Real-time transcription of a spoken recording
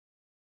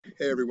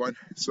Hey everyone.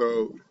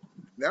 So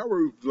now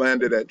we've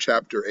landed at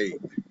chapter 8.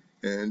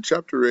 And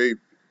chapter 8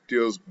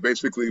 deals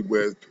basically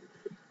with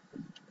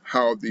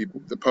how the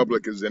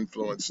public is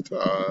influenced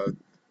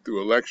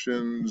through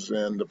elections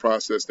and the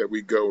process that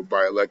we go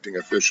by electing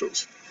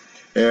officials.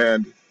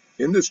 And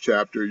in this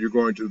chapter, you're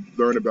going to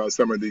learn about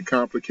some of the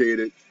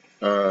complicated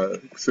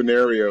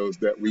scenarios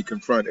that we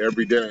confront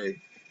every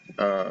day,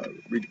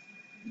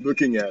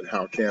 looking at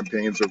how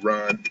campaigns are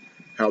run,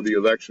 how the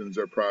elections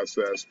are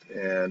processed,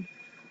 and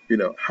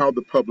how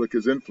the public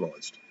is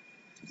influenced.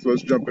 So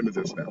let's jump into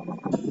this now.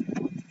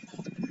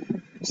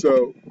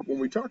 So when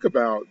we talk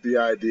about the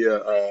idea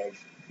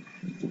of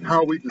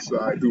how we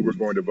decide who we're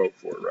going to vote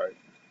for, right,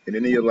 in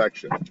any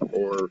election,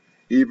 or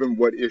even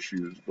what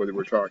issues, whether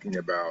we're talking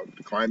about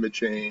climate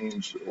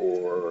change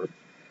or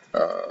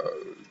uh,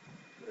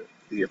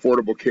 the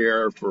affordable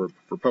care for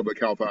public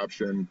health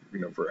option,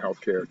 for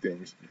healthcare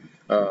things,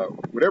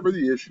 whatever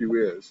the issue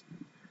is,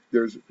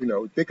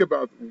 think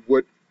about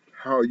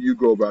how you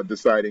go about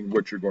deciding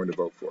what you're going to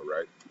vote for,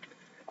 right?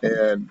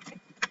 And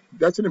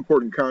that's an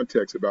important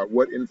context about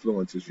what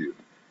influences you.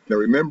 Now,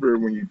 remember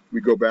when we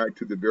go back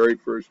to the very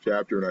first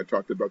chapter and I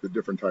talked about the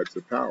different types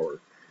of power,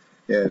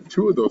 and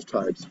two of those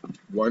types,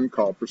 one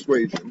called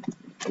persuasion,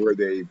 where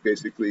they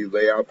basically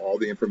lay out all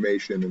the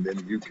information and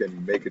then you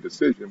can make a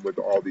decision with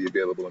all the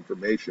available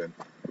information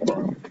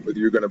on whether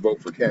you're going to vote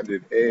for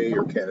candidate A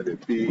or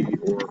candidate B,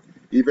 or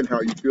even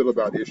how you feel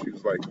about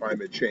issues like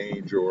climate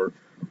change or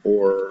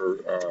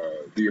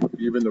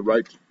even the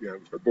right,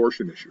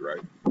 abortion issue,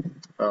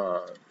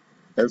 right?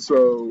 And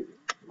so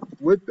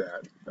with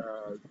that,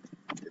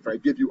 if I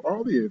give you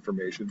all the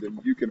information, then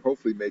you can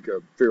hopefully make a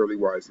fairly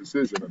wise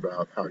decision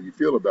about how you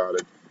feel about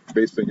it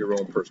based on your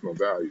own personal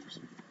values,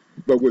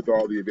 but with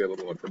all the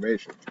available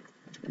information.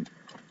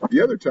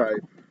 The other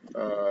type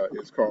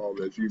is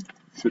called, as you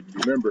should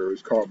remember,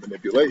 is called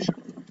manipulation.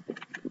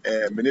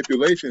 And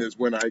manipulation is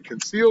when I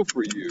conceal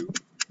for you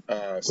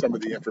some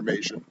of the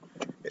information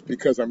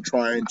because I'm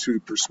trying to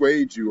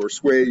persuade you or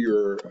sway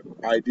your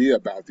idea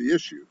about the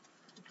issue.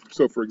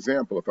 So, for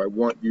example, if I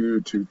want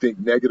you to think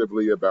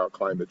negatively about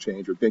climate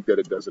change or think that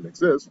it doesn't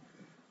exist,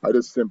 I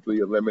just simply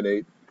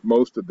eliminate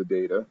most of the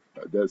data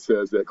that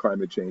says that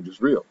climate change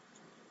is real,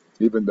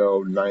 even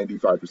though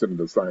 95% of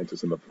the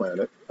scientists on the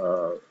planet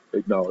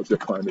acknowledge that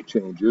climate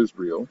change is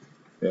real.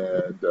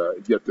 And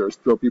yet there are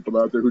still people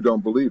out there who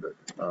don't believe it.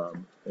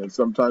 And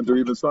sometimes there are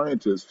even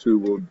scientists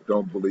who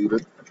don't believe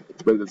it,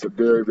 but it's a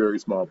very, very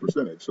small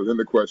percentage. So then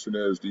the question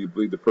is, do you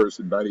believe the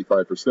person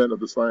 95% of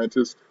the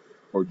scientists,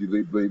 or do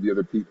you believe the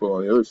other people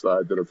on the other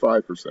side that are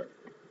 5%?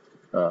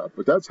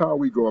 But that's how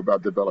we go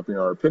about developing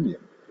our opinion.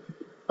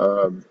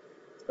 Um,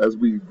 as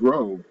we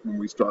grow, when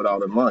we start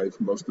out in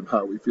life, most of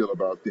how we feel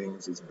about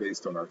things is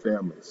based on our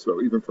families.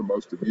 So even for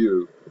most of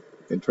you,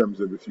 in terms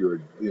of if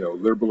you're,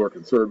 liberal or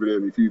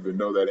conservative, if you even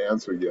know that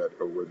answer yet,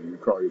 or whether you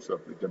call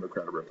yourself a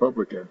Democrat or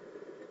Republican,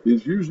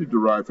 is usually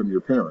derived from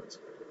your parents.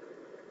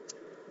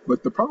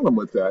 But the problem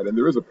with that, and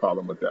there is a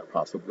problem with that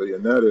possibly,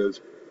 and that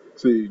is,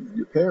 see,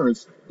 your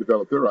parents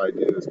develop their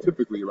ideas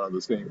typically around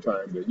the same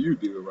time that you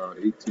do, around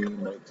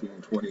 18, 19,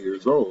 20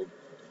 years old,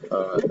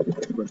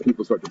 when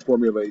people start to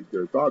formulate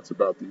their thoughts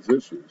about these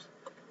issues.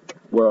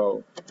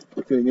 Well,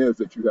 the thing is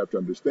that you have to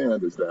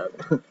understand is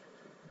that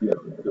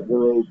the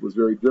world was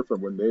very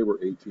different when they were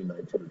 18,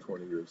 19, or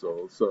 20 years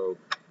old. So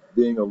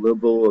being a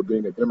liberal or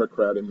being a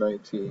Democrat in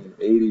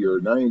 1980 or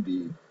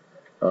 90,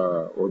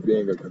 or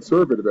being a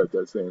conservative at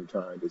that same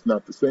time is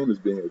not the same as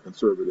being a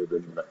conservative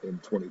in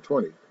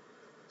 2020.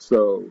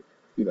 So,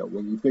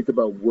 when you think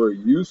about where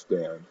you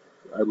stand,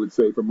 I would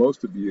say for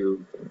most of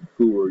you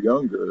who are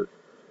younger,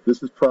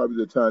 this is probably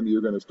the time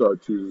you're going to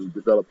start to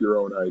develop your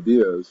own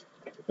ideas,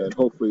 and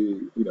hopefully,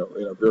 in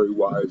a very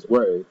wise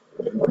way.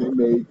 And they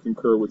may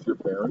concur with your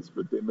parents,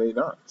 but they may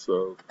not.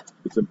 So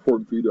it's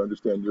important for you to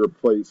understand your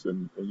place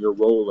and your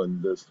role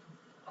in this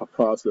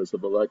process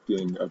of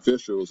electing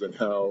officials, and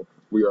how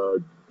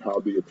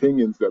the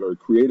opinions that are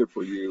created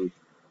for you,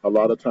 a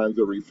lot of times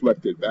are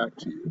reflected back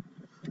to you.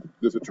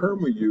 There's a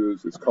term we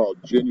use, it's called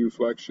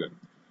genuflection.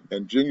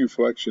 And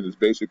genuflection is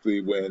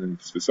basically when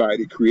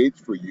society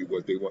creates for you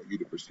what they want you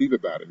to perceive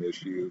about an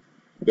issue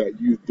that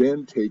you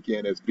then take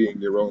in as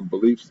being your own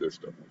belief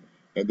system.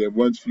 And then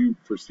once you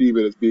perceive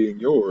it as being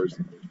yours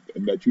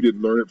and that you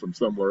didn't learn it from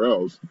somewhere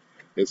else,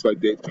 it's like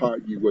they've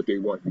taught you what they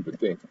want you to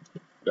think.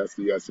 That's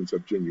the essence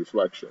of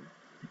genuflection.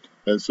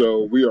 And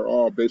so we are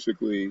all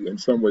basically, in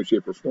some way,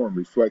 shape, or form,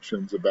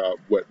 reflections about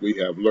what we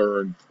have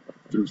learned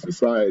through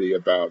society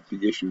about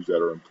the issues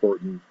that are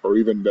important, or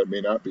even that may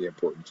not be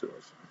important to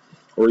us,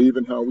 or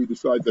even how we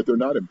decide that they're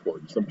not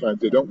important. Sometimes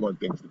they don't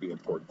want things to be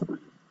important for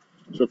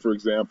you. So, for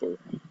example,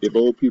 if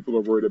old people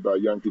are worried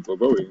about young people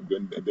voting,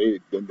 then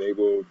they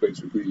will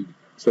basically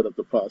set up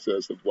the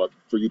process of what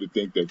for you to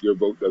think that your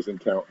vote doesn't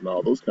count and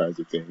all those kinds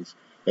of things,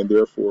 and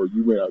therefore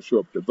you may not show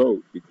up to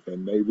vote,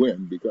 and they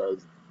win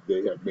because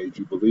they have made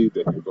you believe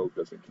that your vote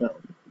doesn't count.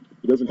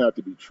 It doesn't have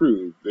to be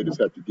true. They just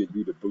have to get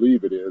you to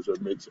believe it is, or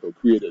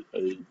create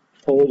a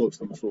poll of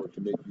some sort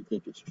to make you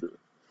think it's true.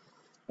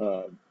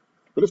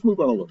 But let's move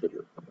on a little bit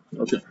here.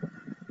 Okay.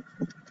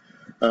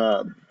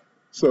 Um,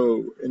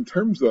 so in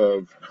terms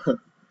of,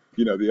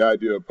 the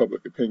idea of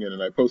public opinion,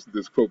 and I posted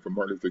this quote from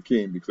Martin Luther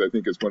King because I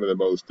think it's one of the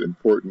most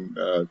important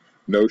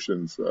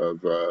notions of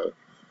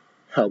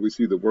how we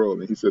see the world.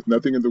 And he says,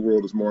 nothing in the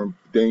world is more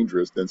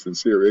dangerous than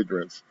sincere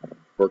ignorance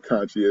or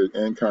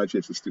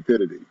conscientious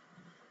stupidity.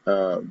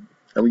 And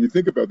when you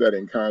think about that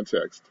in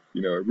context,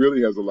 it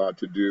really has a lot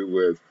to do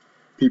with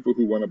people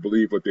who want to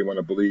believe what they want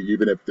to believe,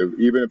 even if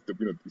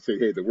you say,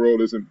 hey, the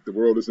world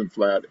isn't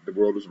flat, the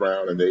world is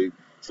round, and they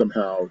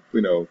somehow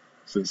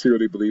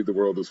sincerely believe the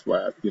world is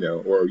flat,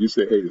 or you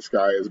say, hey, the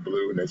sky is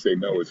blue, and they say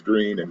no, it's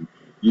green, and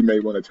you may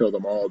want to tell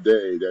them all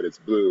day that it's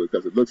blue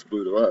because it looks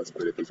blue to us,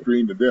 but if it's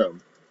green to them,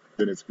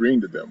 then it's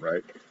green to them,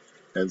 right?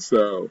 And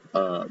so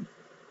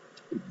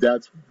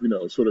that's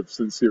sort of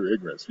sincere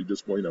ignorance. You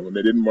just when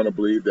they didn't want to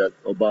believe that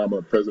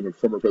former President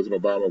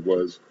Obama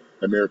was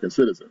an American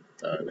citizen,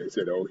 they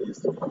said, oh,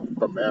 he's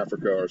from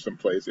Africa or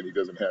someplace and he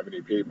doesn't have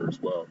any papers.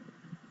 Well,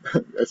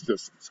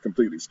 it's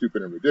completely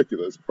stupid and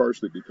ridiculous.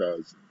 Partially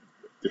because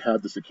to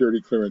have the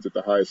security clearance at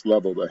the highest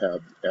level, to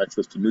have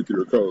access to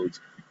nuclear codes,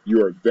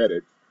 you are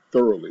vetted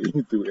thoroughly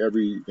through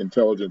every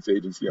intelligence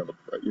agency on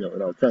the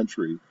in our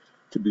country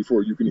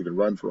before you can even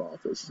run for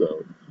office.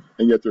 So,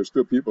 and yet there's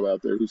still people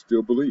out there who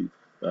still believe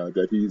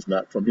that he's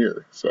not from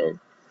here. So,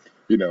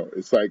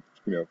 it's like,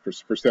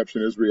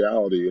 perception is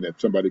reality. And if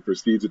somebody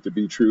perceives it to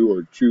be true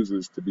or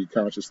chooses to be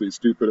consciously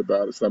stupid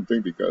about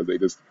something because they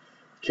just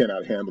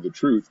cannot handle the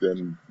truth,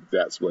 then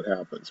that's what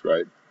happens,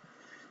 right?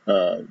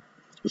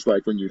 It's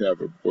like when you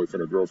have a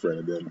boyfriend or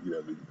girlfriend and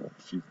then,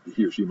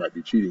 he or she might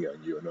be cheating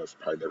on you, and that's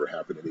probably never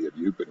happened to any of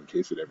you, but in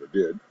case it ever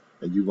did,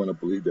 and you want to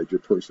believe that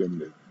your person,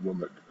 the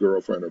woman,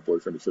 girlfriend or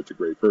boyfriend is such a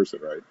great person,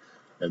 right?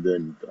 And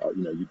then,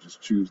 you just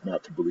choose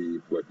not to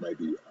believe what might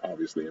be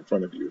obviously in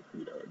front of you,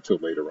 until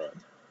later on.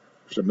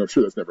 Which I'm not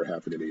sure that's never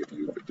happened to any of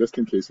you, but just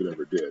in case it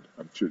ever did,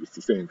 I'm sure it's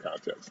the same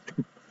context.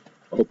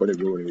 I hope I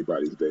didn't ruin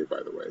anybody's day,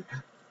 by the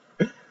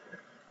way.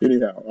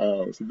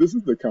 Anyhow, so this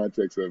is the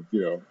context of,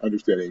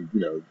 understanding,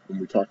 when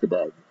we talk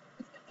about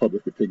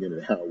public opinion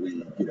and how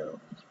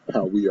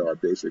we are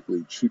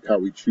basically, how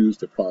we choose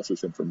to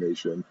process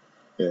information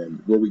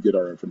and where we get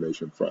our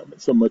information from.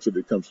 And so much of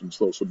it comes from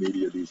social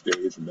media these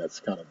days, and that's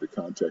kind of the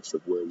context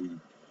of where we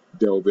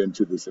delve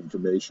into this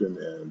information.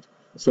 And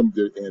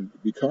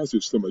because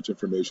there's so much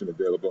information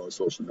available on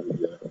social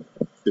media,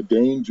 the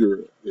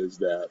danger is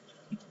that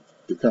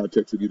the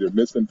context of either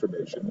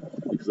misinformation,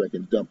 because I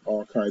can dump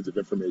all kinds of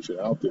information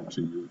out there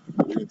to you,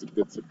 millions of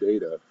bits of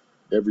data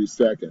every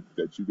second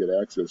that you get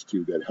access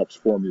to that helps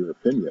form your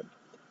opinion.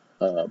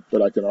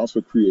 But I can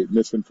also create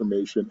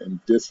misinformation and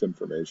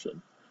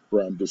disinformation,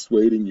 where I'm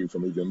dissuading you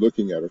from even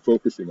looking at or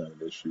focusing on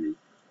an issue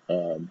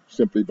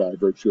simply by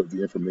virtue of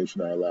the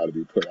information I allow to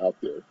be put out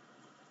there.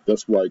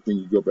 That's why when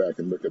you go back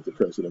and look at the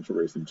presidential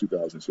race in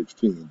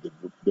 2016,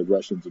 the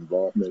Russians'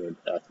 involvement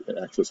in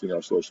accessing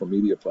our social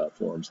media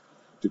platforms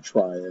to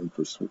try and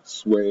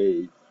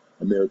sway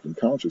American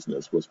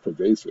consciousness was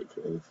pervasive.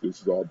 And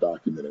this is all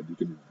documented. You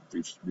can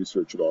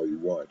research it all you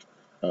want.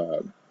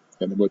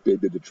 And what they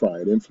did to try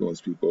and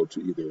influence people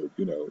to either,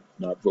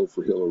 not vote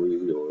for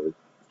Hillary or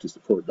to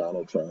support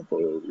Donald Trump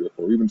or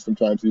even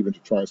sometimes even to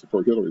try and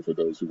support Hillary for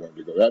those who wanted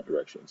to go that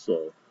direction.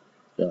 So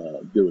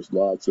there was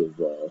lots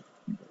of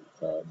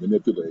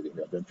manipulating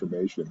of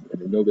information, and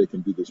they know they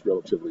can do this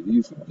relatively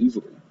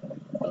easily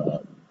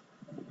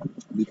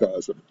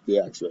because of the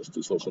access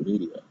to social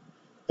media,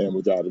 and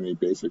without any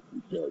basic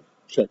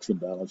checks and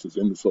balances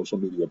in the social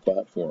media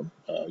platform,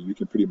 you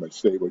can pretty much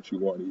say what you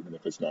want even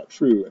if it's not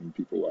true, and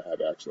people will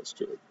have access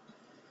to it.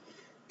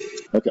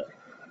 Okay,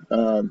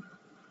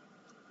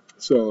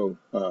 so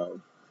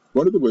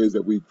one of the ways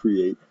that we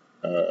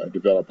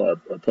develop our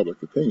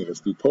public opinion is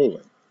through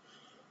polling.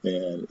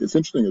 And it's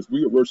interesting is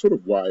we're sort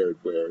of wired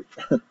where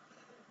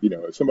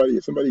if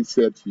somebody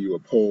said to you a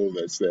poll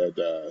that said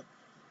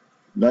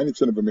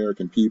 90% of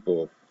American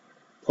people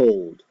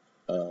polled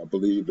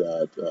believe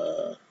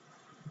that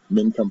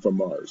men come from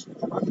Mars,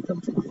 and women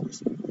come from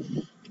Venus,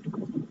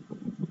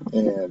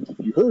 and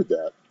you heard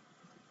that,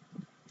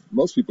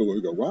 most people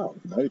would go, wow,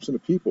 90%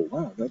 of people,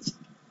 wow, that's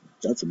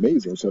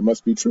amazing, so it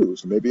must be true,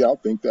 so maybe I'll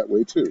think that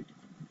way too.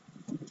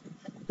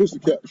 Here's the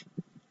catch.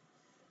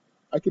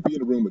 I could be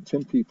in a room with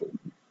 10 people,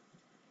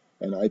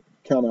 and I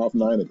count off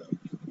 9 of them,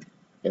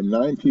 and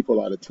 9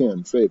 people out of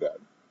 10 say that.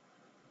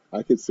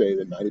 I could say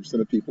that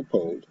 90% of people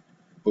polled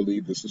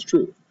believe this is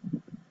true.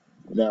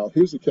 Now,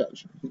 here's the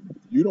catch.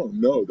 You don't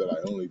know that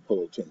I only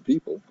polled 10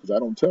 people because I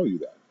don't tell you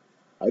that.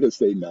 I just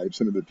say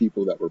 90% of the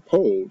people that were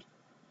polled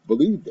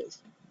believe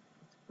this,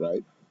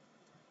 right?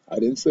 I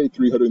didn't say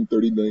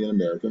 330 million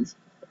Americans,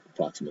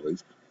 approximately,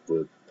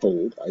 were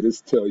polled. I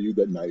just tell you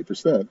that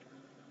 90%.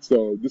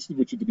 So this is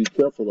what you have to be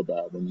careful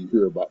about when you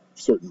hear about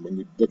when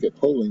you look at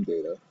polling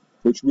data,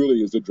 which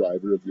really is the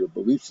driver of your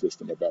belief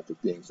system about the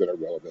things that are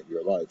relevant in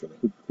your life, and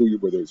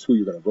whether it's who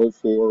you're going to vote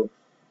for,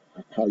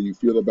 how you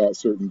feel about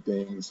certain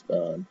things.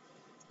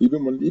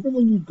 Even when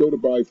you go to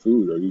buy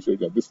food, or you say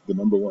that this is the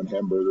 #1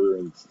 hamburger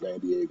in San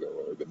Diego,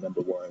 or the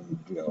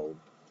 #1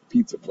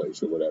 pizza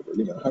place or whatever.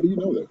 How do you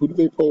know that? Who did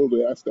they poll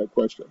to ask that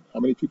question? How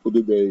many people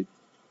did they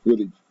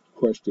really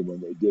question when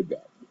they did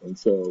that? And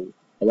so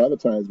a lot of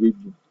times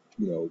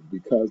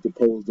because the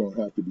polls don't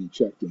have to be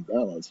checked and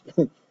balanced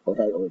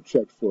or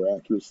checked for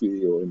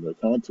accuracy or in their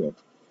content,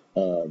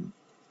 um,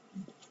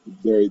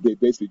 they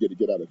basically get a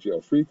get out of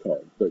jail free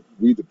card. But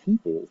we, the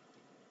people,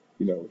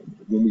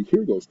 when we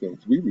hear those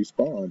things, we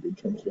respond in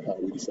terms of how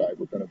we decide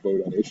we're going to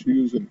vote on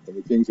issues and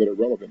the things that are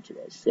relevant to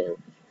us. So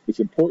it's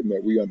important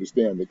that we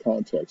understand the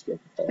context of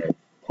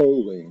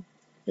polling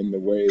and the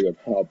way of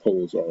how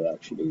polls are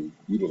actually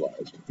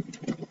utilized.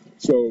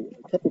 So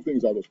a couple of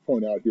things I'll just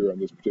point out here on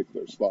this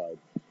particular slide.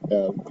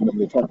 When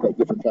they talk about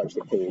different types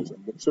of polls,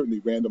 and certainly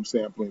random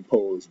sampling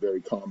poll is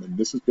very common.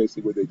 This is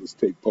basically where they just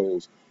take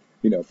polls,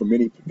 from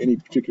any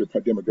particular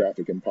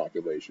demographic and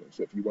population.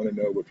 So if you want to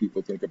know what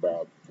people think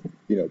about,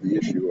 the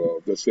issue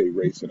of, let's say,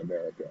 race in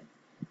America,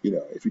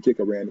 if you take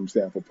a random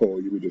sample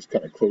poll, you would just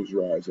kind of close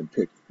your eyes and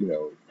pick,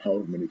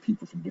 however many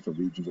people from different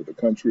regions of the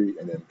country,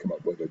 and then come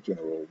up with a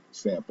general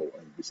sample,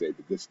 and you say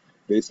that this,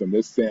 based on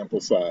this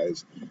sample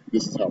size,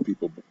 this is how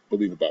people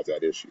believe about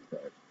that issue,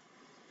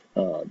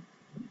 right?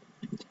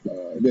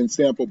 And then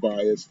sample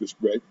bias, this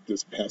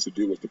has to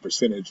do with the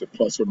percentage of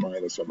plus or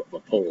minus of a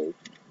poll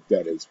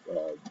that is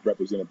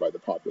represented by the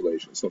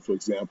population. So, for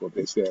example, if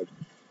they said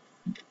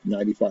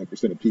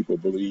 95% of people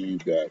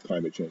believe that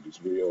climate change is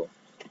real,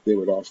 they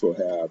would also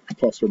have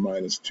plus or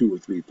minus 2 or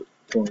 3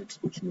 points,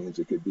 which means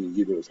it could be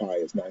either as high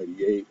as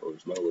 98 or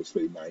as low as,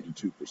 say,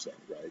 92%,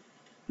 right?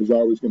 There's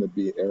always going to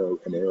be an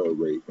error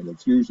rate, and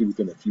it's usually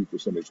within a few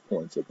percentage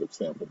points of the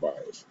sample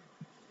bias.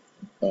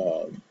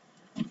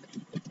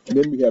 And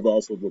then we have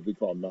also what we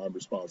call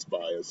non-response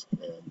bias,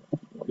 and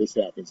this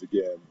happens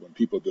again when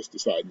people just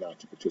decide not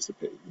to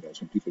participate.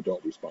 Some people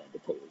don't respond to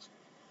polls,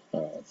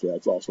 so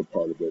that's also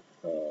part of it.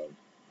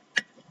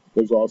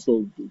 There's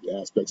also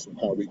aspects of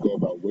how we go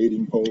about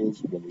weighting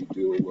polls when we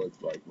deal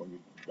with like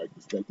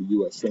the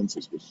U.S.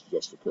 Census, which is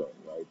just occurring,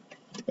 right?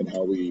 And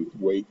how we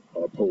weight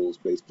our polls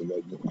based on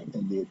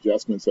the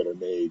adjustments that are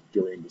made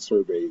during the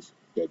surveys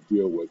that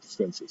deal with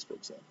census, for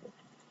example.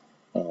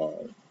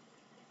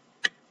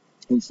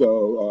 And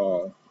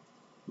so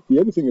the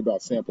other thing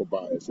about sample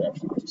bias,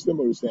 actually, which is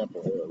similar to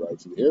sample error, right?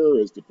 So the error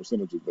is the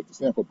percentages, but the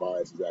sample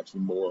bias is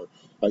actually more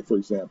like, for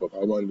example, if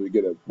I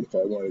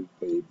wanted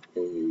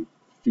a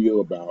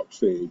feel about,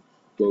 say,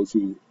 those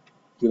who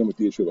dealing with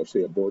the issue of,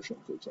 say, abortion,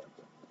 for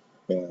example,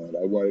 and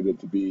I wanted it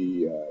to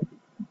be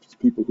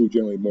people who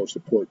generally more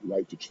support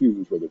right to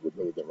choose rather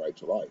than right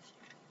to life.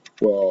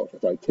 Well,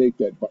 if I take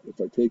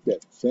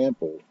that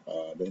sample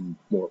in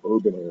more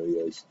urban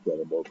areas that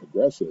are more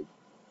progressive,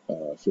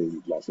 say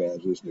Los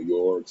Angeles, New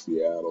York,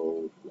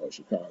 Seattle,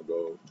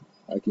 Chicago,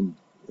 I can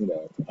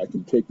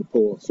take the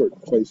poll in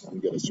certain places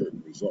and get a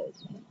certain result.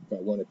 If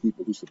I wanted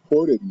people who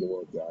supported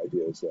more of the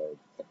ideas of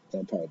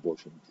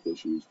anti-abortion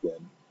issues,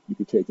 then you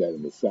could take that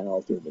in the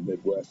South or in the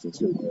Midwest in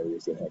certain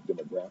areas that have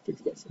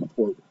demographics that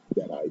support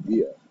that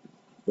idea.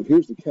 But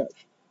here's the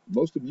catch.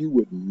 Most of you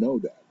wouldn't know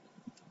that.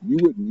 You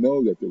wouldn't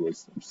know that there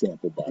was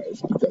sample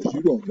bias because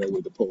you don't know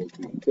where the poll is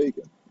being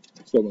taken.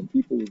 So when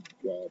people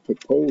put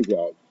polls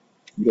out,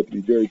 you have to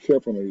be very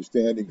careful in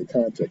understanding the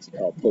context of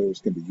how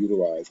polls can be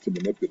utilized to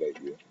manipulate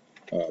you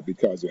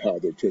because of how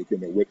they're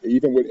taken and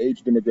even what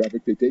age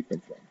demographic they take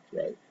them from,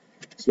 right?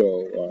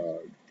 So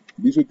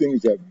these are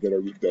things that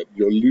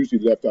you're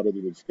usually left out of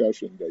the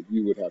discussion that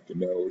you would have to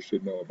know or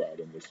should know about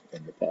in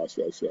the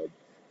process of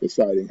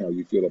deciding how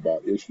you feel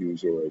about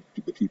issues or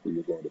the people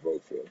you're going to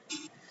vote for.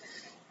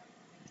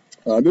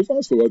 There's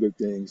also other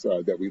things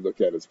that we look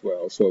at as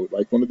well. So,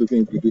 like one of the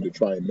things we do to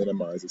try and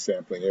minimize the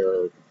sampling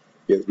error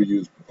is we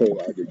use poll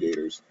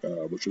aggregators,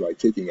 which are like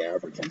taking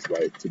averages,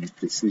 right,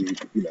 to see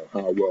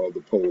how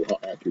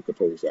accurate the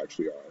polls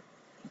actually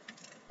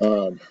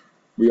are.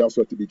 We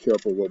also have to be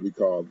careful what we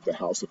call the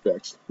house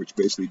effects, which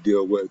basically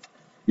deal with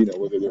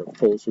whether there are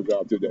pollsters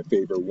out there that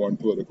favor one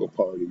political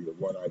party or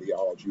one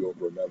ideology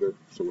over another.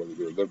 So whether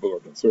they're liberal or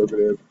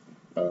conservative.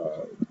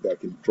 That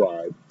can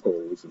drive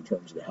polls in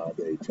terms of how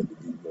they tend to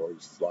be more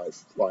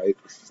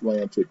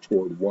slanted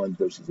toward one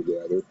versus the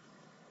other.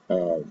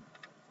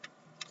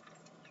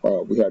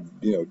 We have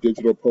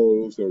digital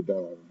polls that are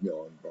done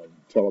on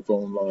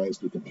telephone lines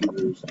through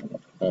computers.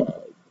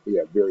 We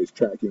have various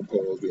tracking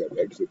polls. We have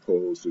exit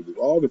polls. So there's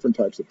all different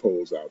types of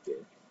polls out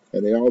there,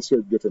 and they all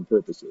serve different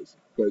purposes.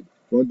 But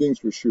one thing's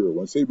for sure: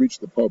 once they reach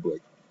the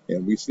public,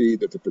 and we see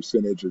that the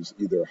percentage is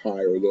either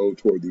high or low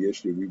toward the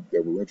issue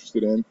that we're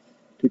interested in,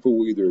 people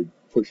will either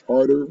push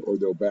harder or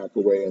they'll back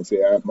away and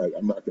say,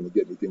 I'm not going to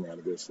get anything out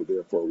of this, so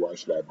therefore why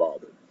should I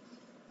bother?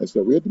 And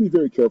so we have to be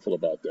very careful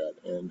about that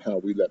and how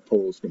we let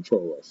polls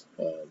control us.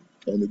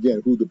 And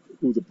again, who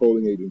the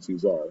polling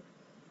agencies are.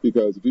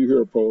 Because if you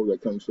hear a poll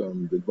that comes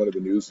from one of the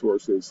news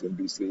sources,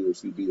 NBC or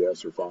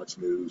CBS or Fox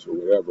News or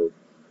whatever,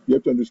 you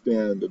have to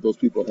understand that those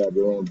people have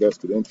their own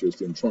vested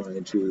interest in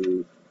trying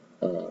to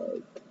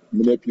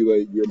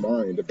manipulate your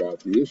mind about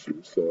the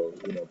issue. So,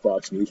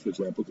 Fox News, for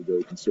example, is a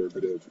very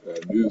conservative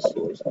news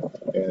source.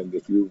 And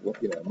if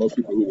most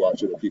people who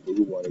watch it are people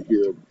who want to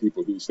hear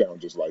people who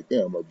sound just like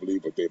them or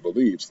believe what they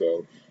believe.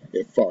 So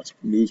if Fox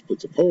News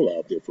puts a poll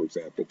out there, for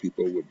example,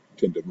 people would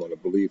tend to want to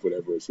believe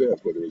whatever it says,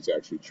 whether it's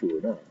actually true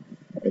or not.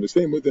 And the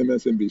same with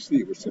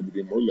MSNBC, which tend to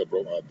be more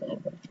liberal. I'll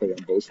tell you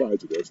on both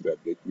sides of this that,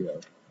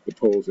 the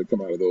polls that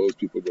come out of those,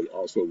 people would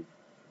also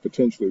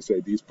potentially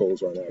say these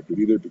polls aren't accurate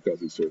either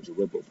because it serves a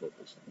liberal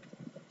purpose.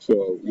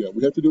 So,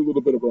 we have to do a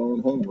little bit of our own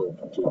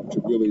homework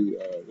to really,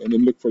 and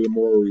then look for the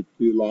more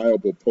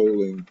reliable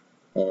polling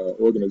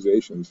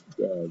organizations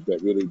that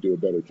really do a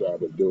better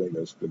job of doing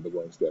this than the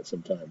ones that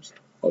sometimes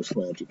are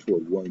slanted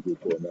toward one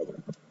group or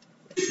another.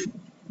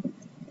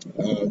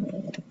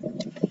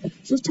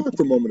 So let's talk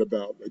for a moment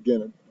about,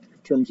 again, in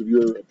terms of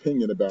your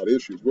opinion about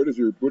issues. Where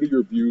do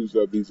your views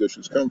of these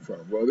issues come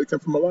from? Well, they come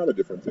from a lot of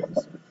different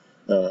things.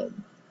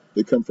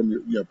 They come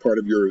from part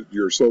of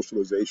your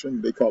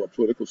socialization. They call it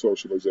political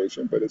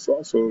socialization, but it's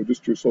also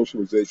just your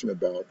socialization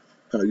about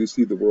how you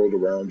see the world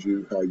around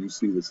you, how you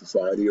see the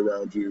society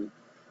around you,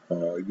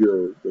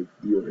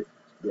 the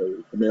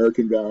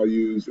American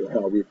values,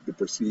 or the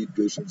perceived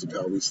visions of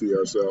how we see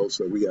ourselves.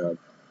 So we have,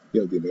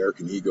 the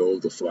American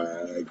eagle, the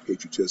flag,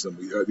 patriotism.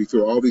 We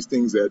throw all these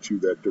things at you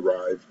that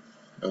derive,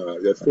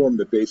 that form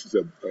the basis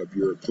of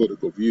your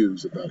political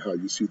views about how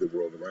you see the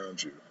world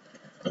around you.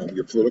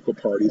 Your political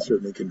party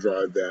certainly can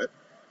drive that.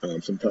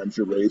 Sometimes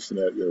your race and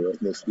your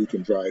ethnicity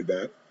can drive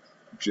that.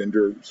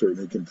 Gender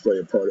certainly can play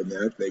a part in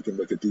that. They can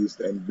look at these,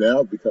 and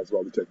now because of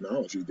all the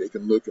technology, they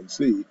can look and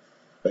see,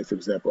 like for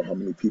example, how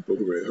many people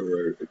who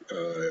are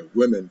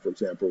women, for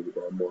example,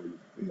 are more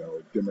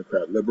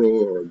Democrat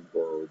liberal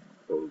or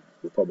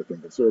Republican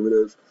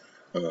conservative.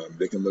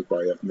 They can look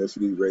by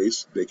ethnicity,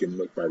 race. They can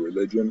look by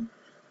religion.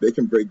 They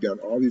can break down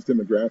all these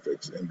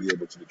demographics and be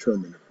able to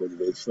determine whether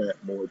they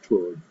slant more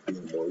toward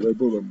being more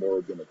liberal or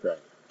more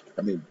democratic.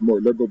 I mean,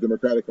 more liberal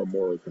democratic or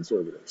more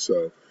conservative.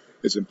 So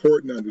it's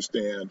important to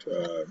understand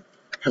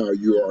how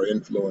you are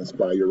influenced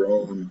by your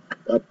own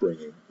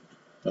upbringing.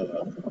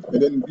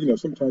 And then,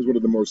 sometimes one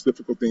of the most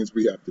difficult things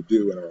we have to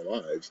do in our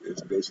lives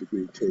is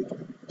basically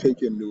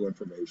take in new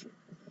information.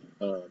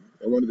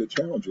 And one of the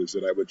challenges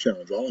that I would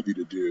challenge all of you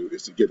to do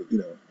is to get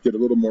a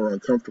little more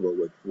uncomfortable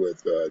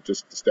with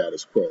just the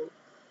status quo.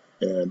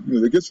 And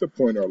there gets to a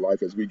point in our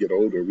life as we get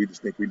older, we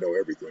just think we know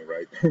everything,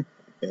 right?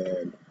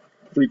 And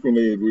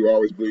frequently, we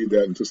always believe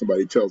that until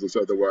somebody tells us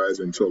otherwise,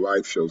 until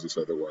life shows us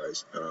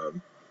otherwise,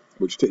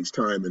 which takes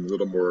time and a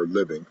little more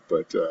living.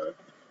 But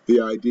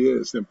the idea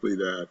is simply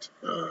that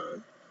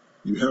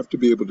you have to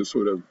be able to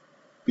sort of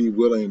be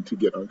willing to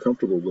get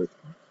uncomfortable with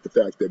the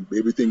fact that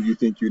everything you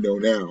think you know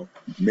now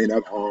may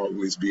not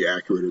always be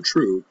accurate or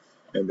true,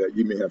 and that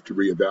you may have to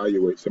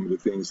reevaluate some of the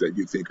things that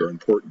you think are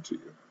important to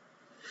you.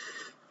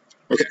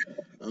 Okay.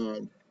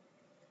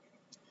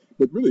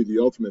 But really, the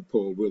ultimate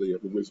poll really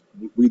was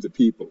we the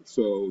people,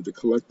 so the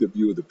collective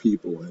view of the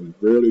people. And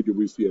rarely do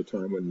we see a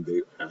time when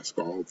they ask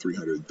all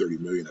 330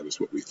 million of us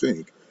what we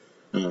think.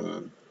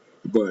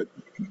 But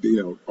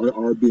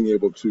our being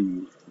able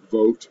to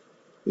vote,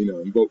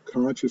 and vote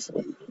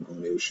consciously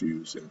on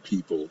issues and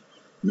people,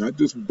 not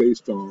just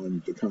based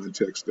on the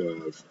context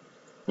of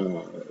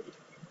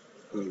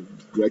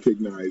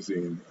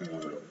recognizing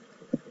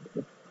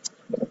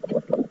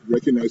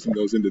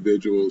those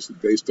individuals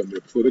based on their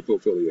political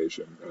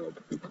affiliation,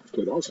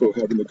 but also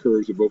having the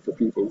courage to vote for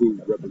people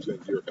who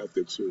represent your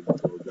ethics or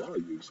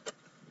values.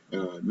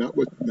 Not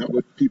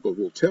what people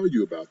will tell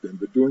you about them,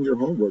 but doing your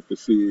homework to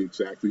see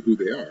exactly who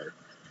they are.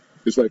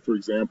 It's like, for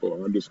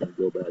example, I'm just going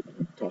to go back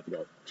and talk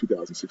about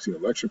 2016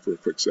 election for a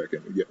quick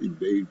second.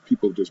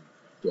 People just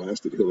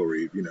blasted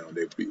Hillary,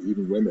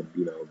 even women,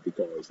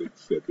 because they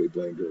said they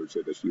blamed her and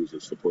said that she was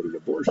a supporter of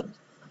abortions.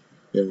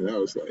 And I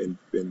was like,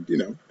 and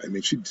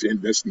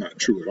that's not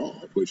true at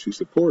all. What she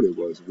supported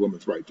was a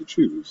woman's right to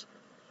choose.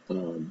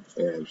 And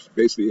she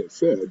basically had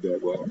said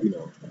that, well,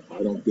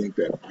 I don't think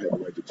that I have a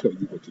right to tell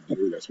you what to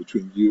do. That's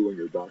between you and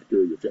your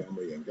doctor, your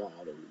family, and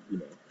God,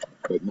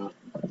 but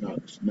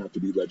not to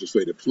be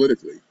legislated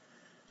politically.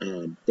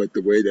 But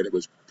the way that it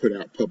was put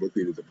out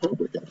publicly to the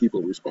public and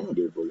people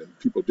responded, well, then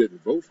people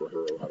didn't vote for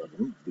her, a lot of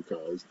them,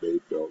 because they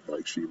felt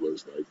like she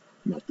was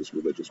not this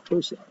religious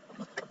person,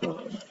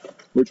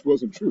 which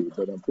wasn't true.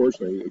 But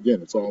unfortunately,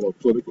 again, it's all a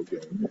political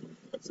game.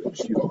 And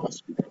she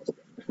lost because of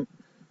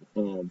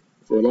that.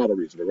 For a lot of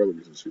reasons. There are other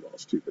reasons she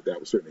lost too, but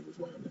that certainly was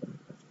one of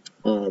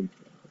them.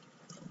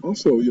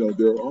 Also,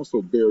 there are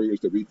also barriers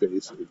that we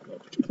face,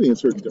 particularly in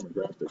certain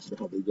demographics,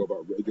 how they go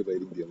about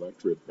regulating the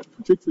electorate,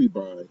 particularly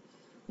by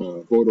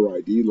voter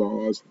ID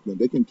laws. And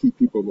they can keep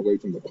people away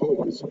from the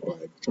polls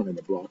by trying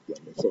to block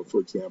them. And so, for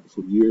example,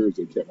 for years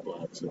they kept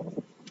blacks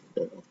and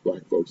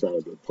black folks out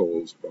of the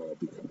polls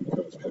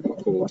because of having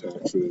poll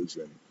taxes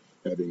and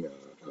having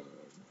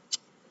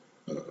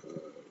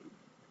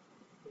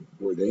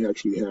where they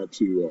actually had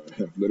to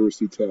have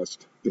literacy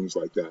tests, things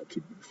like that,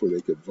 before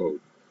they could vote.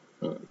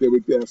 They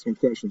would ask them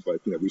questions like,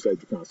 recite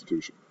the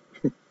Constitution.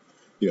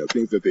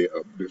 things that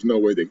there's no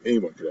way that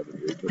anyone could ever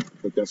do,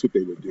 but that's what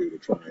they would do to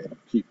try and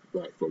keep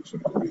black folks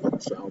from voting in the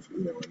South,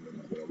 in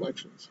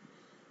elections.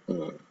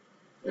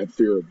 At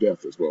fear of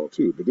death as well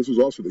too. But this was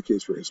also the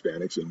case for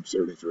Hispanics and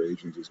certainly for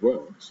Asians as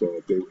well.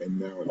 So and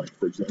now, like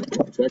for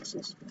example, in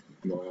Texas,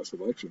 in the last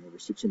election, over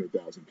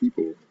 600,000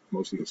 people,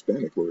 mostly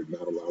Hispanic, were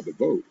not allowed to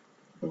vote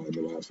in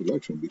the last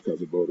election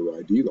because of voter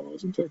ID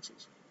laws in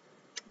Texas.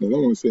 Now,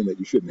 no one's saying that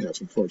you shouldn't have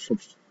some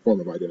form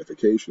of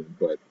identification,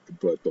 but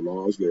the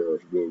laws there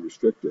are really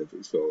restrictive,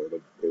 and so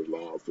it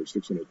allowed for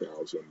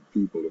 600,000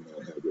 people to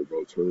not have their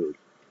votes heard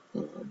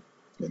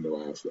in the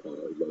last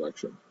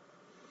election.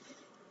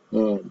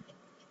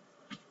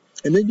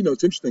 And then,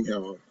 it's interesting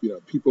how,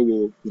 people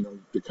will,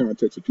 the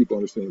context of people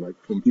understanding, like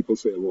when people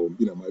say, well,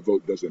 my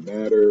vote doesn't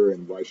matter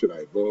and why should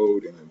I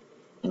vote?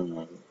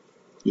 And,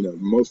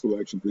 most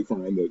elections we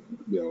find that,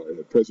 in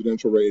a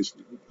presidential race,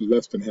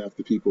 less than half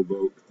the people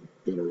vote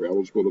that are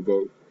eligible to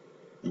vote.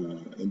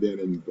 And then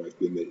in the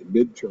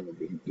midterm,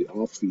 in the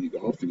off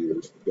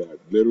years, that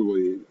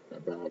literally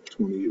about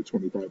 20 to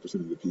 25%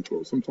 of the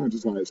people, sometimes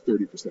as high as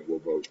 30% will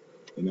vote.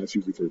 And that's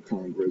usually for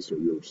Congress or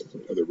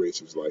other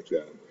races like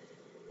that.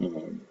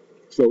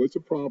 So it's a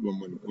problem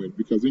when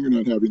because then you're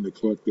not having the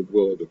collective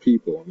will of the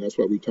people, and that's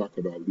why we talk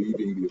about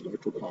leaving the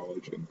electoral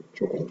college and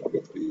joining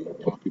with the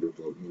popular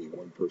vote, meaning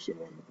one person,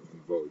 one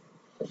vote.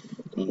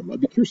 I'd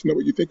be curious to know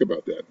what you think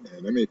about that,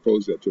 and I may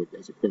pose that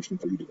as a question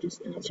for you to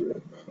just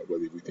answer,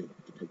 whether we think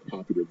the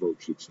popular vote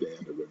should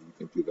stand or whether you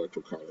think the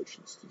electoral college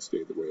should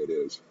stay the way it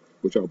is,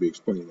 which I'll be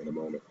explaining in a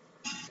moment.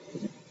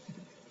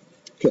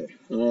 Okay,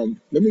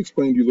 let me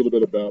explain to you a little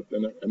bit about,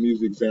 and I'm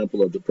using the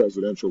example of the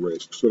presidential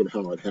race, sort of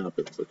how it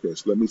happens. Okay,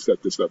 so let me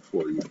set this up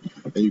for you.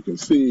 And you can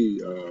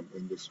see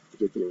in this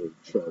particular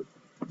chart,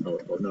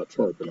 or not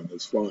chart, but in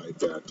this slide,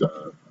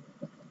 that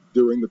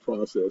during the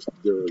process,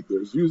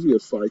 there's usually a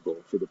cycle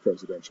for the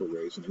presidential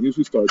race, and it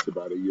usually starts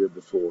about a year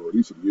before, or at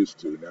least it used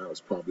to. Now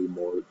it's probably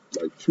more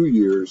like 2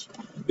 years.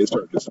 They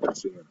start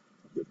discussing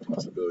the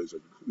possibilities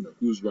of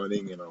who's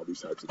running and all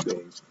these types of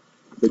things.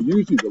 But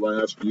usually the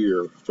last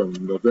year, from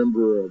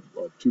November of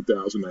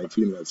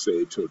 2019, let's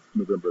say, to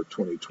November of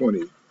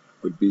 2020,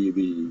 would be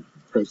the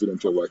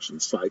presidential election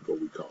cycle,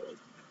 we call it.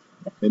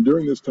 And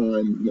during this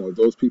time,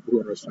 those people who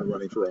are interested in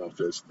running for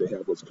office, they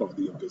have what's called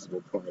the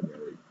invisible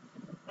primary.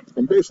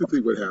 And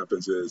basically what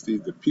happens is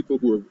the people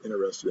who are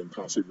interested in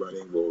possibly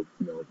running will,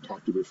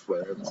 talk to their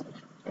friends,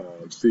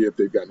 see if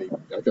they've got any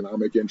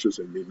economic interest,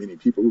 in meaning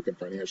people who can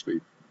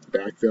financially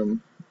back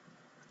them,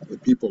 and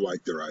people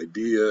like their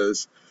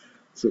ideas.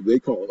 So they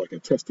call it like a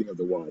testing of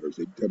the waters.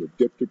 They kind of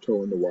dip their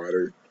toe in the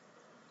water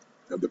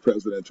of the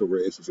presidential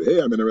race and say,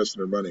 hey, I'm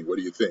interested in running. What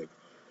do you think?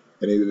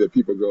 And either the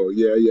people go,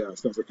 yeah,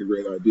 sounds like a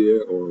great idea,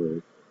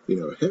 or,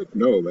 heck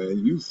no,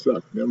 man, you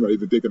suck. I'm not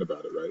even thinking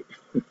about it, right?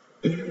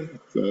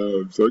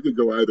 So it could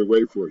go either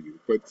way for you.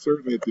 But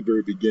certainly at the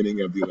very beginning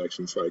of the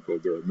election cycle,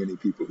 there are many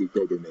people who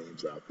throw their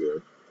names out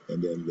there,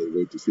 and then they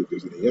wait to see if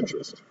there's any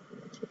interest.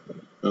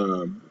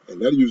 And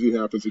that usually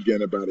happens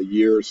again about a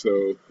year or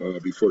so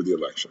before the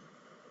election.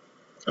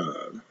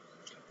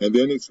 And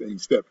then it's in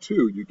step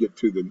 2, you get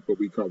to what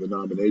we call the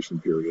nomination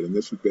period. And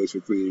this is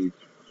basically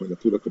when the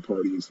political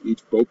parties,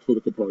 both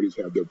political parties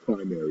have their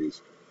primaries.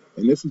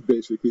 And this is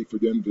basically for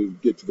them to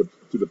get to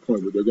the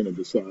point where they're going to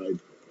decide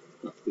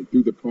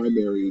through the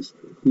primaries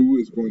who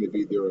is going to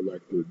be their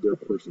elector, their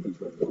person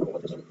who's running for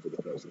office for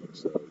the president.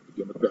 So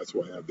the Democrats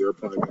will have their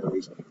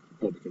primaries,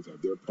 Republicans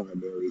have their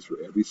primaries for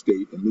every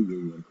state in the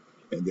union,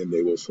 and then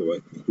they will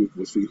select,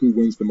 we'll see who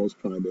wins the most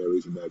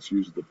primaries, and that's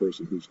usually the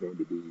person who's going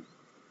to be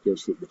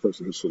the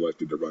person who's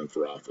selected to run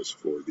for office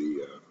for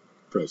the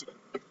president.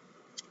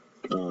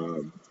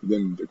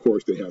 Then, of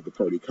course, they have the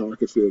party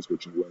caucuses,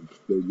 which is when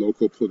the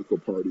local political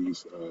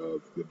parties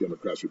of the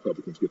Democrats,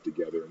 Republicans get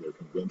together in their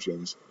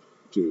conventions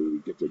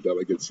to get their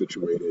delegates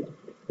situated.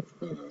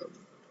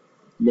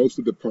 Most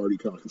of the party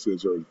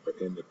caucuses are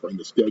in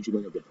the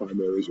scheduling of the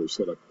primaries are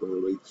set up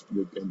early.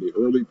 And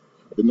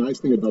the nice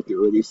thing about the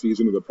early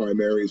season of the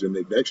primaries, and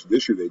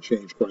this year they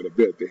changed quite a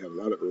bit. They had a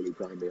lot of early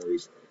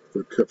primaries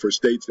for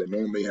states that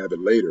normally have it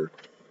later.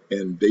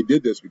 And they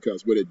did this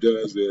because what it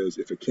does is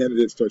if a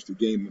candidate starts to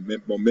gain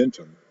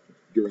momentum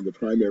during the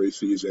primary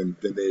season,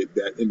 then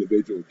that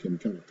individual can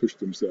kind of push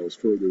themselves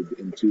further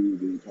into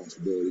the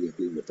possibility of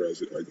being the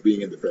president, like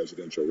being in the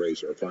presidential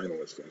race, or a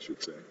finalist, I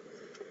should say.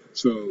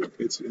 So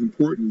it's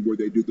important where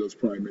they do those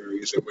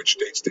primaries and which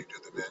states they do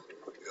them in.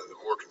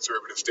 The more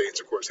conservative states,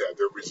 of course, have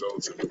their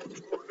results, and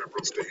the more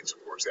liberal states,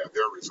 of course, have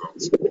their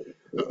results.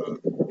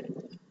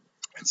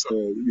 And so,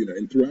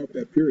 and throughout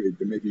that period,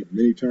 there may be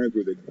many times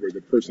where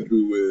the person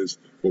who is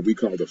what we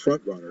call the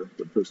front runner,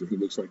 the person who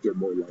looks like they're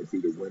more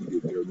likely to win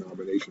their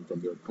nomination from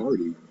their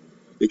party,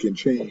 it can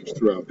change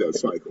throughout that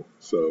cycle.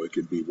 So it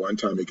could be one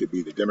time it could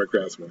be the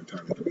Democrats, one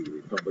time it could be the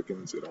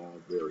Republicans. It all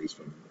varies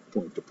from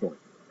point to point.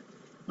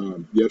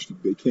 Yes,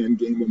 they can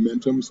gain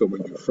momentum. So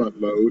when you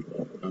front load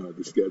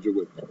the schedule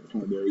with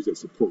primaries that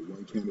support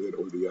one candidate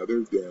or the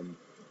other, then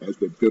as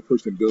the good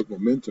person builds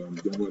momentum,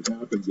 then what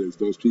happens is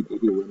those people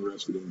who are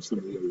interested in some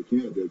of the other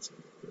candidates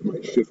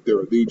might shift their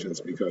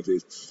allegiance because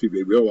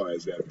they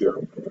realize that their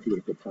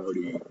political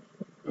party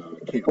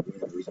can't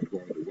win or isn't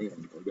going to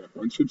win, or that,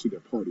 I shouldn't say their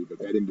party, but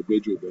that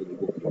individual they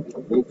were going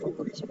to vote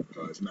for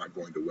is not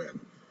going to win.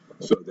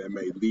 So that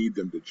may lead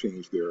them to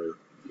change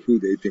who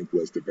they think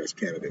was the best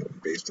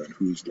candidate based on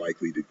who's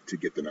likely to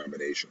get the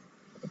nomination.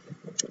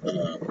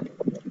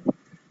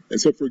 And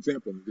so, for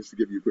example, just to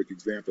give you a quick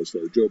example,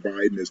 so Joe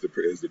Biden is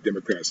the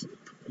Democrats'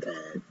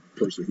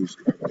 person who's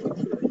up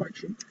for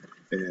election,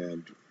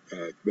 and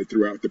but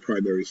throughout the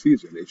primary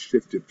season, it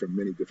shifted from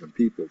many different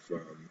people,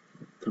 from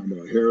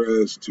Kamala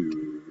Harris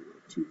to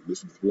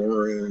Elizabeth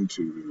Warren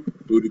to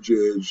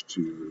Buttigieg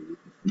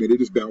it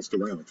just bounced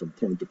around from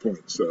point to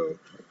point. So,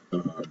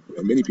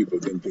 and many people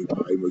didn't think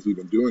Biden was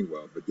even doing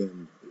well, but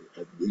then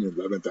in the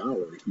 11th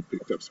hour, he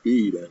picked up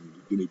speed and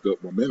then he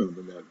built momentum,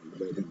 and that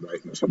led him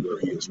right into where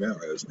he is now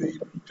as the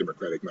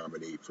Democratic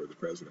nominee for the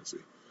presidency.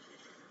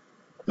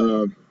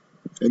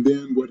 And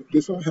then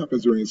this all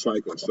happens during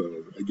cycles.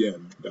 So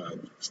again,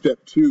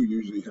 step 2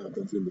 usually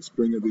happens in the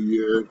spring of the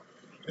year.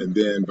 And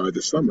then by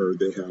the summer,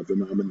 they have the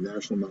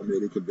national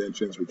nominating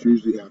conventions, which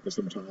usually happen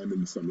sometime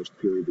in the summer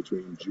period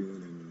between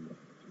June and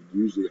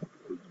usually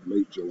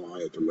late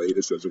July at the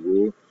latest as a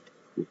rule.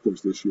 Of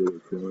course, this year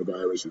with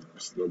coronavirus,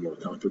 it's a little more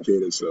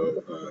complicated,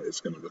 so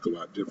it's going to look a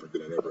lot different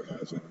than it ever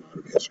has in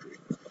modern history.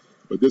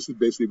 But this is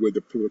basically where the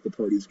political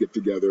parties get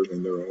together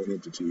in their own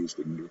entities.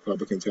 The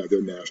Republicans have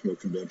their national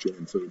convention,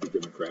 and so do the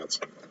Democrats,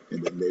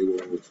 and then they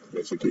will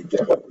basically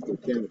gather with their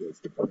candidates.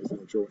 The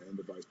presidential and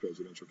the vice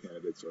presidential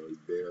candidates are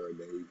there, and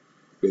they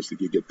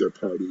basically get their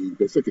party,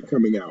 basically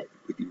coming out,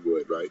 if you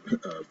would, right,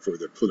 for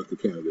the political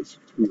candidates,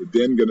 who are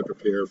then going to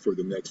prepare for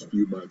the next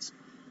few months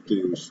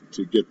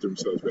to get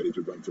themselves ready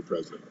to run for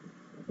president.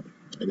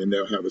 And then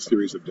they'll have a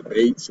series of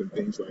debates and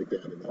things like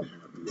that, and then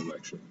have the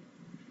election.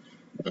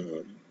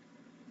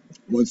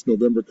 Once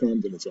November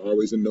comes, and it's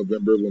always in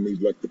November when we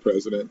elect the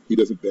president, the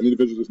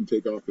individual doesn't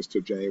take office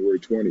till January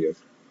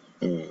 20th,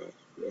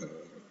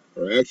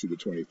 or actually the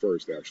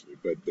 21st, actually.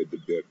 But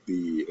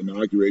the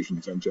inauguration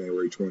is on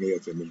January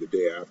 20th, and then the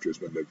day after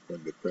is when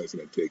the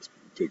president takes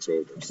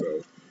over.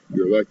 So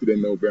you're elected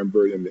in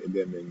November, and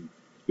then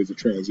there's a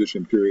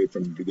transition period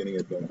from the beginning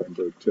of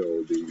November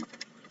till the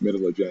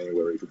middle of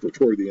January,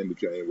 toward the end of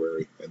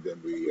January, and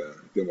then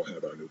we'll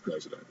have our new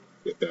president.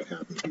 If that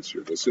happens this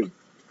year, we'll see.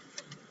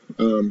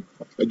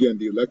 Again,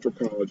 the Electoral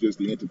College is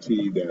the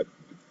entity that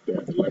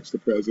elects the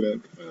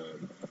president.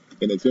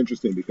 And it's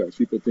interesting because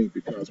people think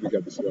because we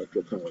have this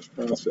Electoral College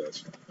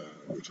process,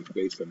 which is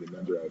based on the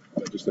number of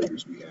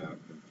legislators we have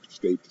from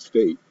state to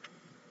state,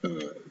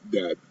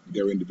 that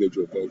their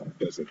individual vote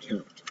doesn't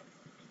count.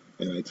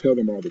 And I tell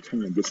them all the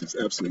time, this is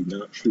absolutely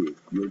not true.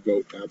 Your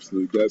vote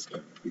absolutely does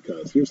count,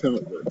 because here's how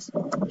it works.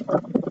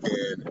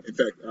 And in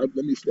fact, let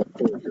me step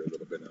forward here a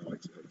little bit, and I'll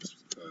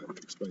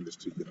explain this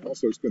to you. And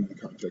also explain the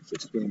context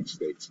of swing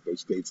states,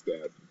 those states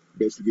that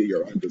basically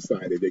are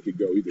undecided. They could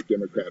go either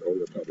Democrat or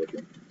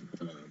Republican.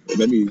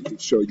 Let me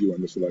show you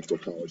on this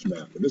Electoral College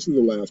map. And this is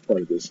the last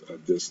part of this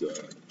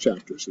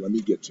chapter, so let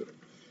me get to it.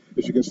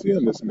 As you can see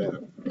on this map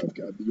of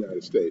the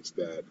United States,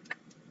 that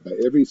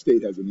every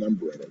state has a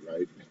number in it,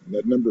 right? And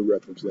that number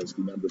represents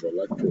the number of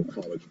Electoral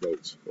College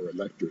votes or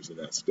electors in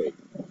that state.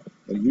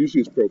 And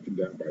usually it's broken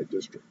down by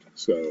district.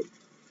 So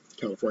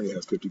California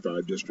has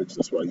 55 districts.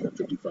 That's why you have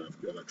 55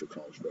 Electoral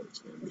College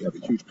votes. And we have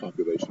a huge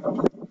population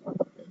of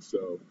people. And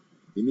so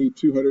you need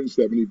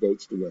 270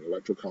 votes to win,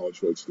 Electoral College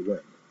votes to win.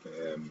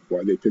 And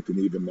why they picked an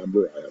even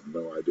number, I have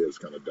no idea. It's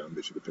kind of dumb.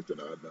 They should have picked an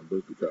odd number,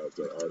 because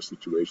there are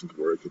situations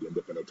where it could end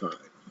up in a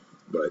tie.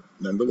 But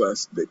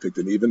nonetheless, they picked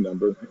an even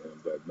number,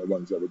 and no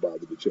one's ever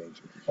bothered to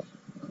change it.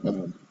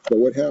 But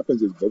what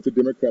happens is both the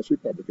Democrats and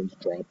Republicans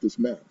drop this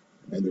map.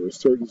 And there are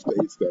certain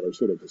states that are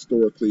sort of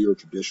historically or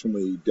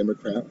traditionally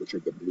Democrat, which are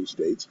the blue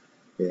states,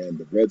 and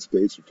the red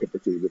states are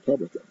typically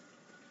Republican.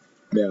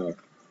 Now,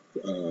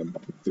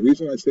 the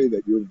reason I say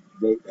that your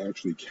vote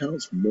actually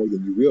counts more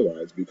than you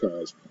realize,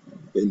 because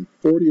in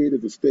 48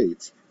 of the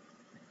states,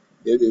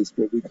 it is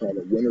what we call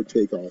a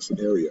winner-take-all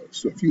scenario.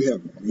 So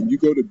when you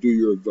go to do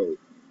your vote,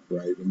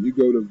 right, when you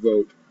go to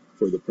vote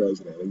for the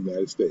president of the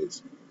United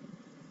States,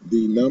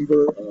 the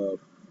number of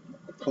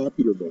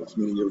popular votes,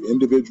 meaning your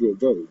individual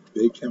vote,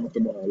 they count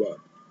them all up.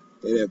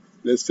 And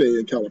let's say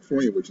in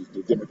California, which is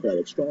the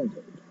Democratic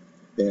stronghold,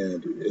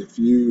 and if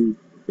the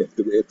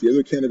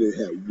other candidate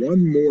had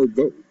one more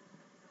vote,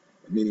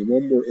 meaning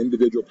one more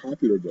individual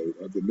popular vote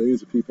of the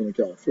millions of people in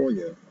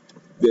California,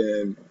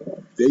 then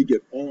they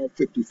get all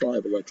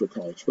 55 Electoral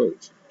College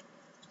votes.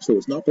 So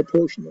it's not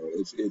proportional.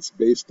 It's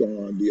based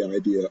on the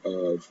idea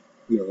of,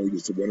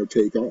 it's a winner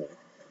take all.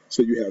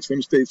 So you have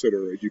some states that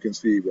are, as you can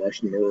see,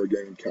 Washington,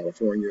 Oregon,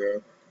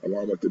 California,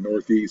 along with the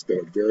Northeast, that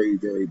are very,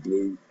 very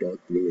blue, dark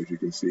blue, as you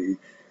can see.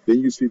 Then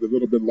you see the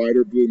little bit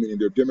lighter blue, meaning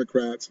they're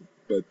Democrats,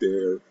 but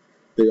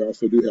they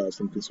also do have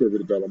some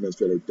conservative elements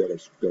that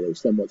are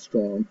somewhat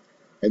strong.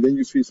 And then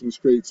you see some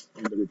states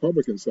on the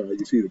Republican side,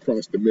 you see it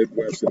across the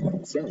Midwest and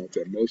in the South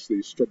that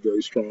mostly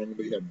very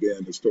strongly have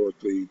been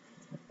historically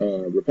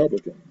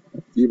Republican.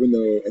 Even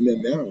though, and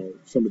then now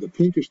some of the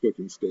pinkish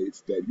looking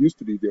states that used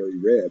to be very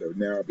red are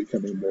now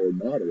becoming more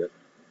moderate,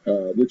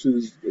 which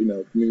is,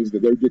 means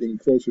that they're getting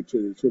closer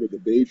to sort of the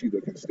beigey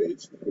looking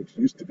states, which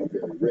used to be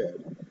very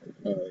red,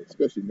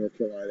 especially North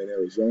Carolina and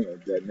Arizona,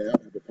 that now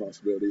have the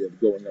possibility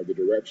of going other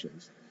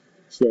directions.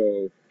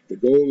 So the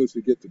goal is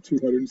to get to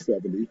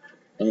 270.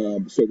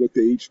 So what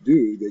they each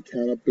do, they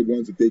count up the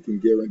ones that they can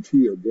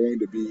guarantee are going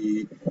to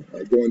be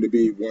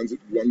ones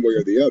one way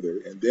or the other,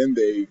 and then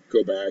they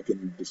go back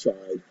and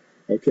decide,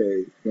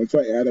 okay, once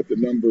I add up the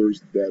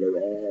numbers that are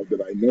all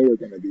that I know are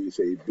going to be,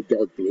 say,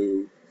 dark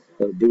blue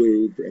or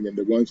blue, and then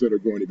the ones that are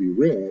going to be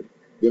red,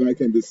 then I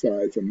can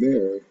decide from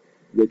there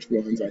which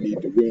ones I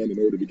need to win in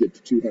order to get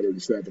to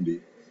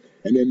 270.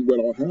 And then what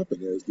will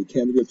happen is the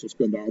candidates will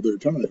spend all their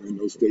time in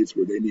those states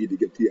where they need to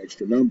get the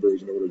extra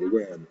numbers in order to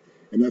win.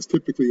 And that's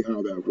typically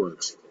how that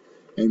works.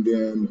 And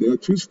then there are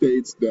two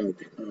states that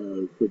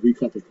what we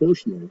call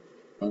proportional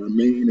are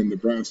Maine and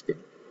Nebraska.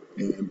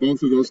 And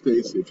both of those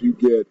states, if you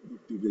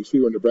see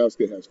where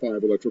Nebraska has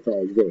 5 electoral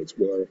college votes,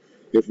 where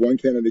if one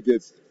candidate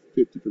gets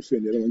 50%,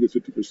 the other one gets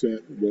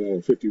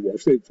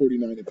 50%, say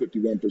 49 and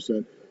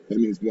 51%, that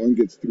means one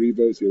gets 3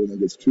 votes, the other one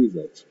gets 2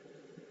 votes.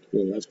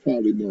 Well, that's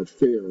probably more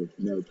fair, and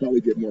that would probably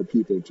get more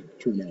people to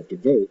turn out to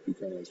vote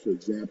because, for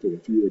example,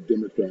 if you were a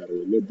Democrat or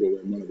a liberal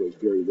in one of those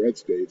very red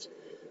states,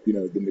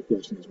 then the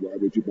question is, why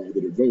would you bother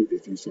to vote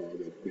if you saw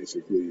that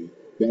basically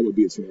that would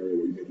be a scenario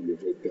where maybe your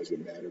vote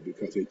doesn't matter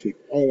because they take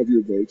all of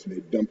your votes and they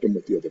dump them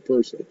with the other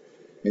person.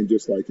 And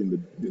just like in the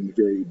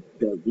very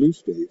dark blue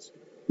states,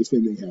 the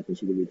same thing happens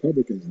to the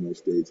Republicans in those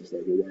states. It's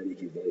like, well, why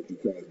would you vote?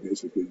 Because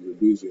basically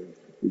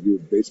you're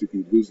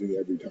basically losing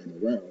every time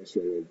around.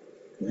 So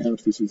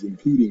perhaps this is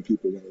impeding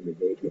people wanting to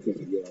vote because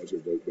they realize their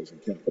vote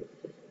doesn't count.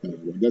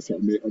 That's how,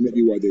 or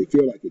maybe why they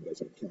feel like it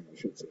doesn't count, I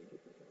should say.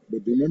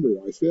 But remember,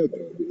 I said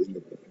though,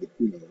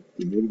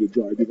 in order to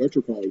drive the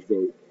electoral college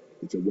vote,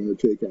 it's a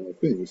winner-take-all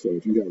thing. So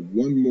if you have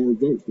one more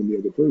vote than the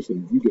other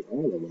person, you get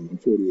all of them in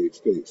 48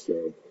 states.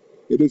 So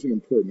it is an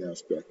important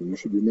aspect, and you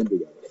should remember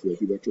that. So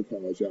the electoral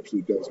college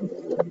absolutely does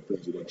matter in the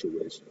presidential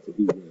race for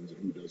who wins and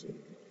who doesn't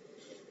win.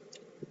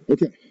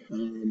 Okay.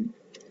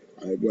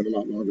 I went a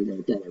lot longer than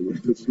I thought I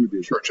would. This is going to be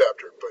a short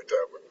chapter, but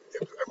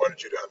I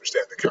wanted you to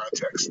understand the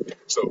context.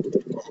 So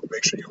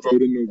make sure you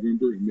vote in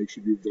November and make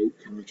sure you vote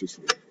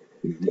consciously.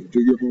 Do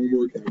your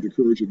homework, have the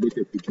courage to look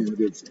at the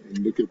candidates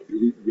and look at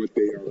what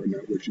they are and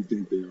not what you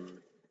think they are,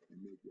 and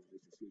make wise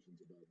decisions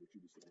about what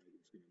you decide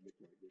it's going to look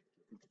like, what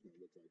the country's going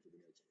to look like for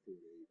the next 4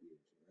 to 8 years.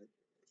 All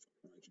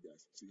right, you guys.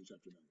 See you in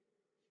chapter 9.